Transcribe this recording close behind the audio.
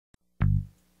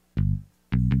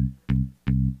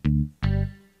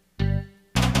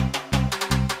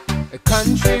A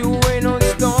country where no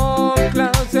storm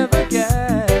clouds ever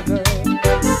gather.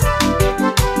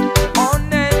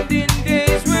 Unending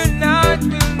days where night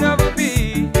will never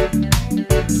be.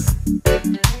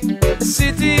 A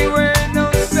city where no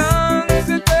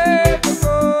sunset ever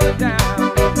go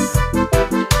down.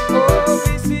 Oh,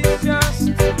 this is just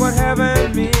what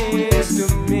heaven means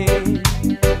to me.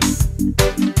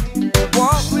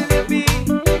 What will it be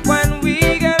when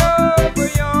we get over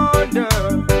yonder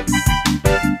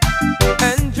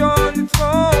and join the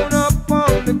throne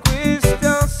upon the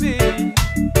crystal sea?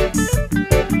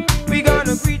 We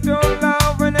gonna greet our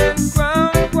love and then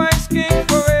crown Christ King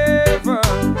forever.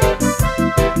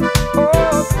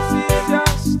 Oh, this is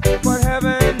just what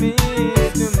heaven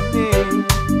means to me.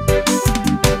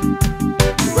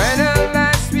 When at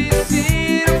last we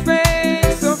see the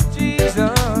face of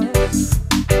Jesus,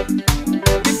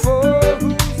 before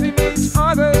whose image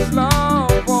others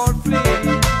love won't flee,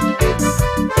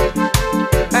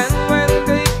 and when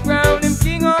they crown him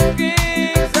King of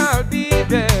Kings, I'll be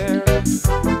there.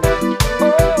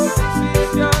 Oh, this is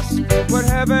just what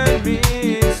heaven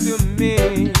means to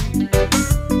me.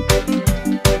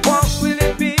 What will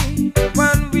it be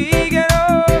when we get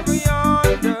over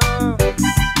yonder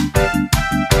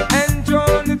and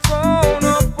join the throne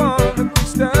upon the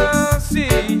crystal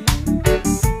sea?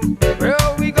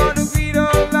 Well, we gonna greet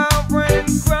our love when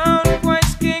crown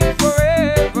Christ King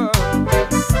forever.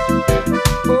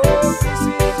 Oh, this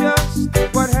is just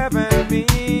what heaven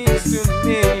means to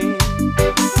me.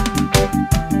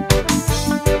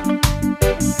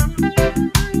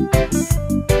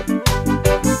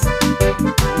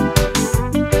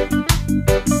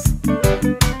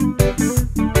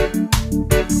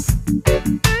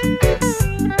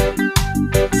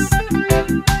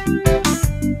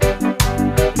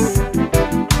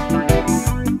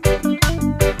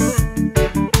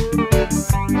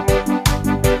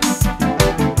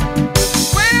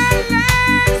 When at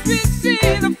last we see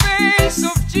the face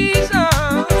of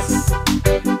Jesus,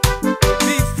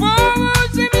 before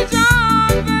whose image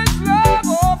others love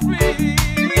or flee,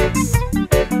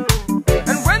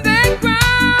 and when they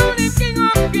crown him King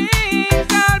of Kings,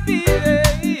 I'll be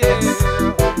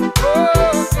there.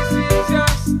 Oh, this is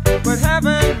just what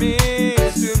heaven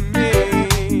means to me.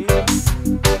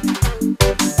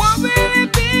 What will it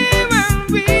be when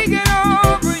we get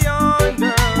over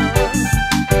yonder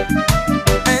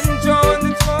and join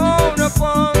the throne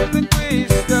upon the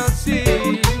crystal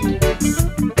sea?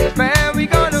 Man, we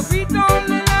gonna greet all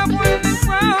the love when the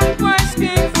crown Christ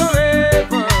King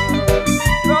forever.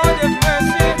 Lord have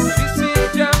mercy, this is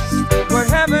just what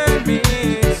heaven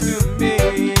means to me.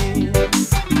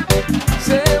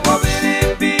 Say, what will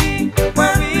it be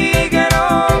when we get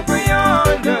over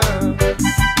yonder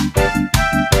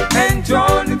and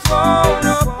join the throne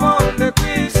upon the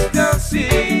crystal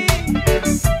sea?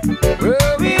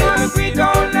 Well, we gonna greet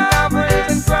all lovers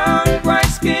and crown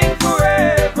Christ King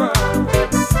forever.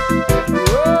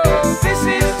 Oh, this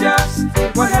is just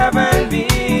what heaven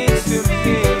means to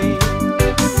me.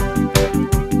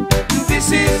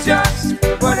 This is just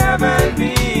what heaven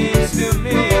means to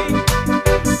me.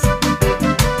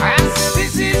 I said,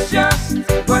 this is just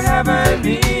what heaven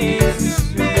means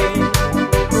to me.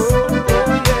 Oh,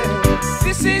 oh yeah,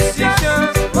 this is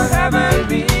just what heaven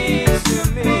means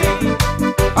to me.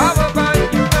 How about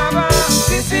you, brother?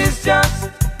 This is just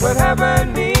what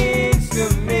heaven means to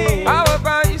me. How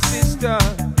about you, sister?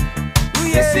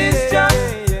 This is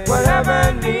just what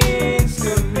heaven means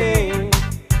to me.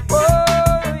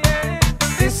 Oh yeah,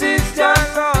 this is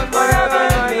just what heaven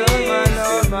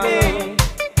means to me.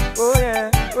 Oh yeah,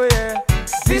 oh yeah,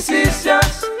 this is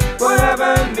just what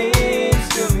heaven means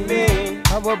to me.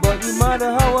 How about you,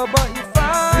 mother? How about you,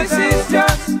 father? This is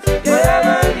just what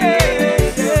heaven